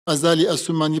Azali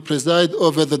Assoumani preside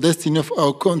over the destiny of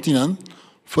our continent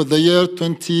for the year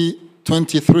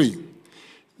 2023.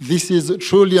 This is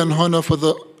truly an honor for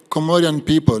the Comorian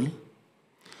people.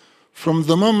 From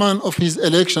the moment of his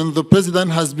election, the president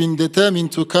has been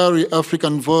determined to carry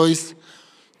African voice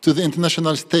to the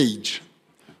international stage.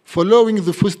 Following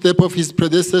the footsteps of his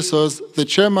predecessors, the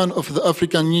chairman of the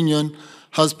African Union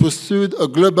has pursued a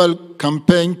global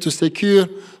campaign to secure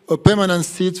a permanent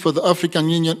seat for the African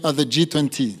Union at the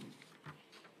G20.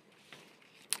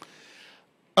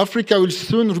 Africa will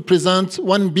soon represent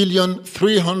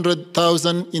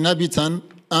 1,300,000,000 inhabitants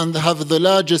and have the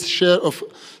largest share of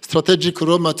strategic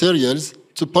raw materials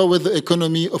to power the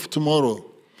economy of tomorrow.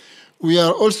 We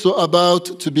are also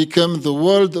about to become the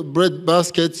world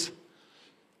breadbasket.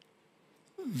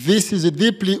 This is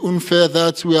deeply unfair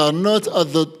that we are not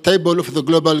at the table of the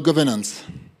global governance.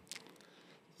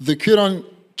 The current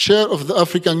chair of the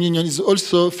African Union is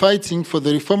also fighting for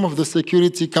the reform of the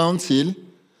Security Council.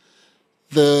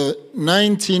 The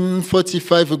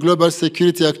 1945 global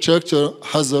security architecture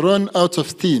has run out of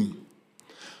steam.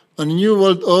 A new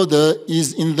world order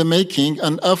is in the making,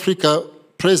 and Africa's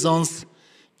presence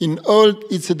in all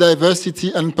its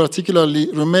diversity and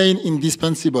particularly remain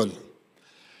indispensable.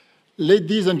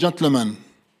 Ladies and gentlemen,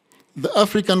 the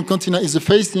African continent is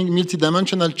facing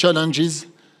multidimensional challenges.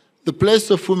 The place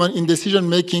of women in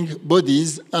decision-making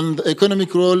bodies and the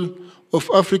economic role of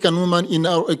African women in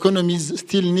our economies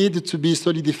still need to be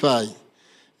solidified.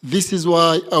 This is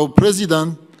why our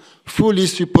president fully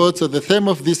supports the theme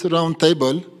of this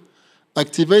roundtable,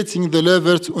 activating the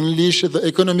lever to unleash the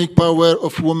economic power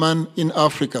of women in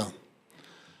Africa.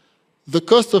 The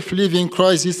cost of living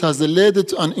crisis has led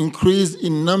to an increase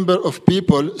in number of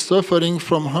people suffering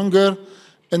from hunger,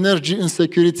 energy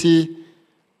insecurity,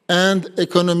 and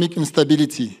economic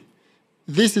instability.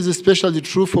 This is especially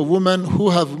true for women who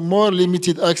have more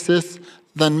limited access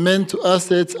than men to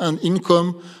assets and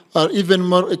income, are even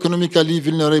more economically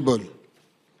vulnerable.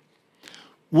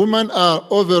 Women are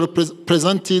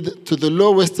overrepresented to the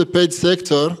lowest paid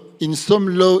sector in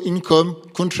some low-income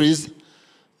countries.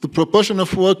 The proportion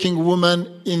of working women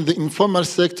in the informal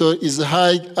sector is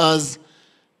high as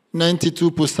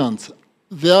 92%.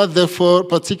 They are therefore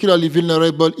particularly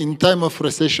vulnerable in time of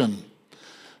recession.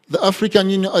 The African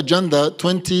Union Agenda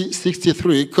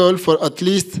 2063 called for at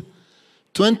least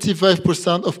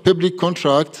 25% of public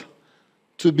contracts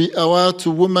to be awarded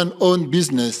to women-owned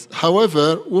business.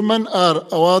 However, women are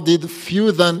awarded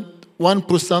fewer than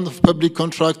 1% of public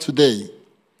contracts today.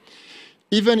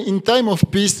 Even in time of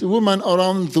peace, women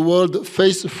around the world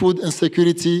face food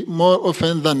insecurity more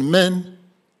often than men.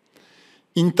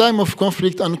 In time of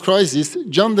conflict and crisis,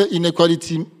 gender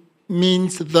inequality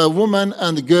means that women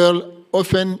and girls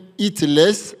often eat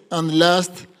less and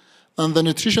last, and the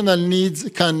nutritional needs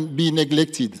can be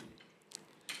neglected.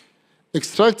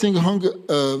 Exacerbating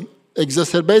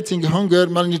hunger,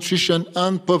 malnutrition,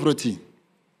 and poverty.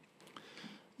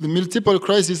 The multiple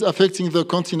crises affecting the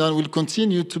continent will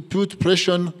continue to put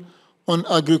pressure on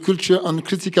agriculture and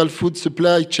critical food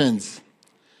supply chains,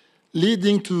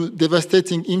 leading to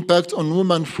devastating impact on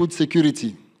women's food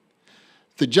security.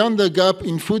 The gender gap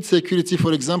in food security,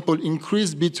 for example,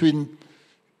 increased between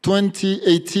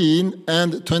 2018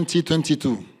 and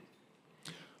 2022.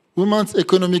 Women's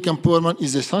economic empowerment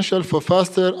is essential for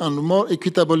faster and more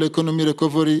equitable economic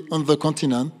recovery on the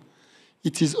continent.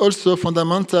 It is also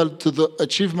fundamental to the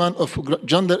achievement of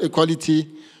gender equality,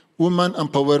 women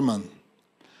empowerment.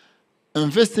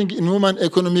 Investing in women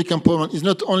economic empowerment is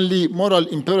not only moral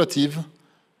imperative,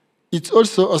 it's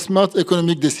also a smart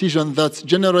economic decision that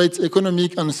generates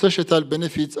economic and societal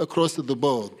benefits across the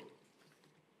board.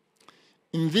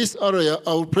 In this area,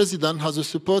 our president has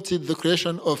supported the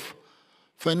creation of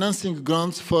financing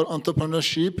grants for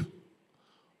entrepreneurship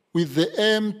with the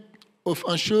aim of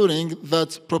ensuring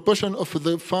that proportion of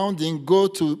the funding go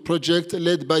to projects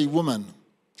led by women.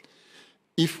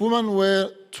 If women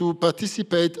were to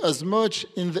participate as much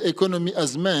in the economy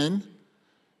as men,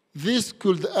 this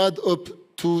could add up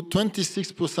to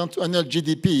 26% annual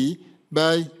GDP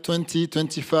by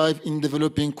 2025 in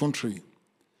developing countries.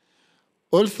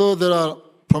 Although there are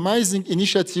promising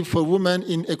initiatives for women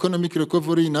in economic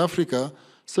recovery in Africa,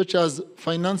 such as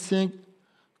financing,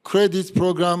 credit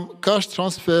program, cash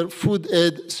transfer, food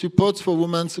aid, support for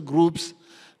women's groups,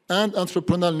 and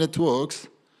entrepreneurial networks,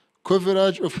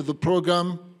 coverage of the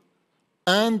program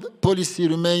and policy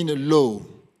remain low.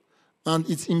 And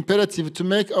it's imperative to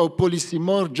make our policy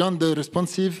more gender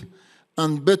responsive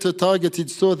and better targeted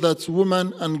so that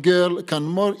women and girls can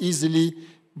more easily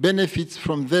benefit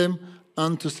from them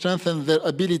and to strengthen their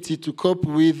ability to cope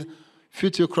with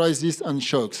future crises and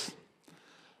shocks.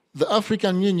 The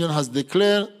African Union has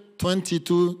declared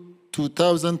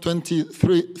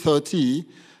 2030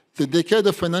 the decade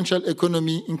of financial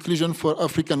economy inclusion for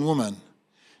African women.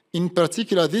 In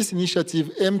particular, this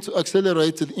initiative aimed to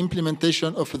accelerate the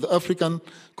implementation of the African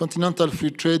Continental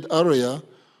Free Trade Area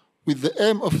with the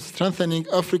aim of strengthening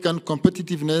African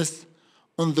competitiveness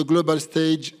on the global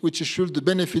stage, which should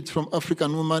benefit from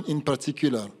African women in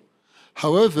particular.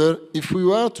 However, if we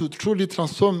were to truly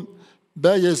transform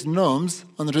biased norms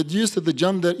and reduce the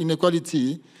gender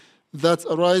inequality that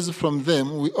arise from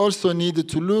them, we also need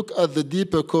to look at the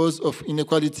deeper cause of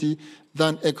inequality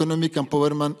than economic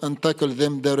empowerment and tackle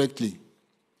them directly.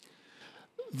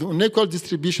 The unequal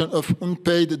distribution of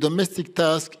unpaid domestic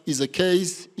tasks is a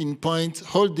case in point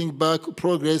holding back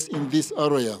progress in this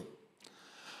area.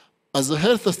 As the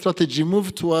health strategy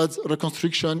moves towards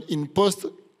reconstruction in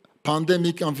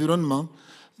post-pandemic environment,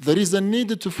 there is a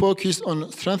need to focus on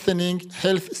strengthening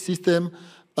health system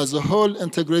as a whole,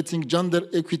 integrating gender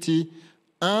equity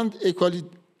and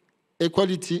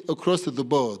equality across the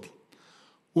board.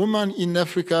 Women in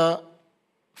Africa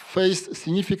face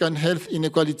significant health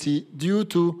inequality due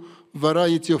to a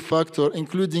variety of factors,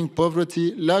 including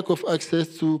poverty, lack of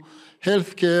access to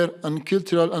health care, and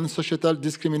cultural and societal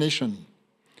discrimination.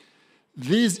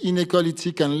 These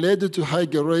inequalities can lead to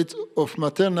higher rates of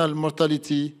maternal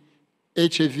mortality,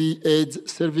 HIV, AIDS,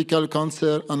 cervical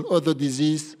cancer, and other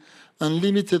diseases, and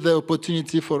limit the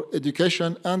opportunity for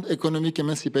education and economic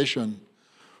emancipation,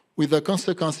 with a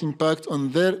consequent impact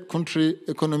on their country's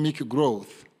economic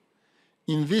growth.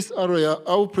 In this area,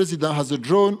 our president has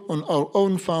drawn on our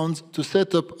own funds to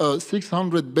set up a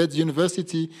 600-bed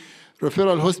university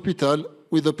referral hospital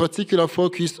with a particular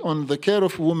focus on the care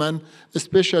of women,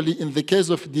 especially in the case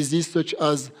of disease such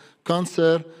as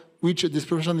cancer, which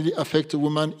disproportionately affect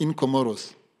women in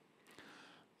Comoros.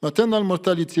 Maternal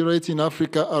mortality rates in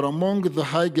Africa are among the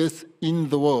highest in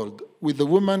the world, with the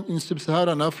women in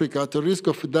sub-Saharan Africa at a risk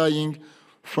of dying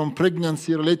from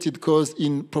pregnancy-related causes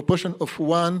in proportion of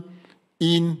 1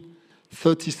 in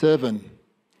 37.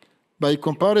 By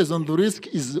comparison, the risk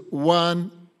is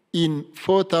 1 in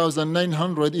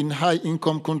 4,900 in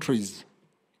high-income countries.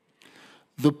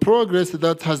 The progress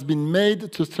that has been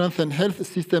made to strengthen health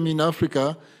system in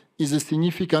Africa is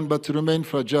significant but remains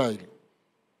fragile.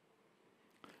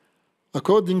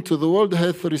 According to the World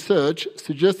Health Research,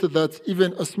 suggests that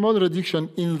even a small reduction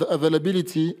in the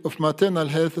availability of maternal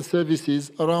health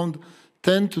services, around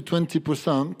 10 to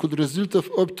 20%, could result of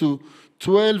up to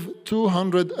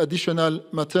 200 additional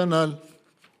maternal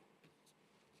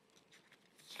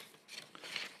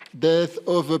deaths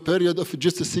over a period of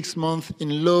just 6 months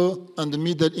in low and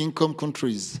middle-income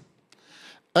countries.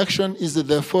 Action is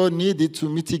therefore needed to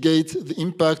mitigate the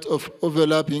impact of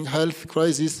overlapping health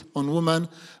crises on women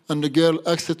and girls'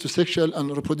 access to sexual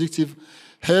and reproductive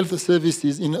health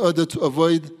services in order to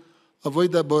avoid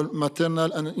avoidable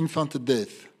maternal and infant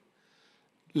death.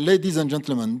 Ladies and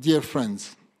gentlemen, dear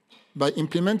friends, by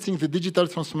implementing the digital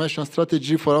transformation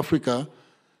strategy for Africa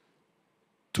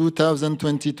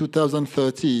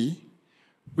 2020-2030,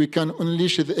 we can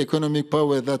unleash the economic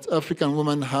power that African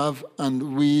women have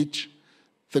and which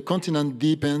the continent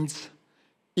deepens.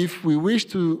 If we wish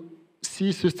to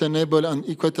see sustainable and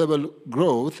equitable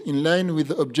growth in line with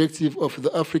the objective of the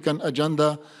African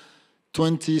Agenda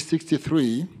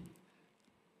 2063,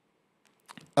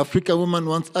 African women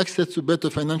want access to better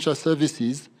financial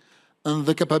services and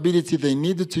the capability they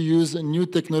need to use new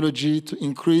technology to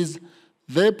increase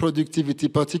their productivity,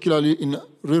 particularly in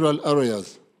rural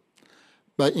areas.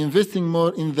 By investing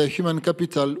more in the human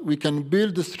capital, we can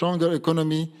build a stronger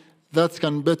economy that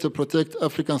can better protect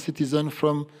African citizens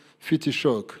from future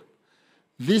shock.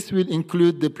 This will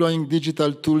include deploying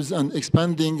digital tools and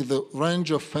expanding the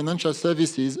range of financial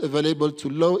services available to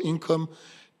low-income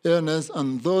earners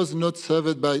and those not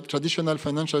served by traditional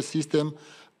financial systems,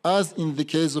 as in the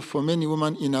case of for many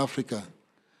women in Africa.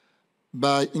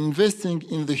 By investing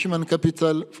in the human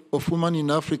capital of women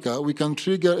in Africa, we can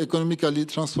trigger economically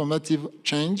transformative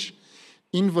change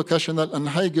in vocational and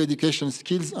higher education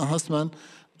skills enhancement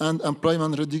and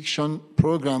employment reduction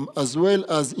program, as well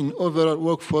as in overall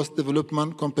workforce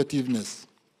development competitiveness.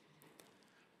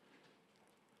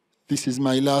 This is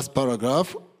my last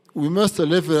paragraph. We must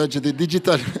leverage the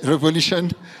digital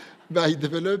revolution by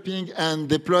developing and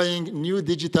deploying new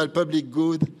digital public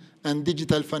goods and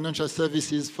digital financial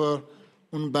services for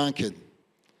unbanked.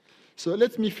 So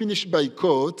let me finish by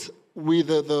quote with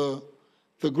the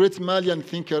great Malian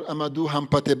thinker Amadou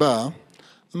Hampateba.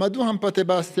 Amadou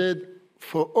Hampateba said,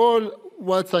 "For all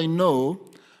what I know,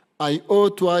 I owe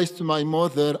twice to my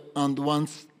mother and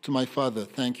once to my father."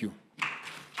 Thank you.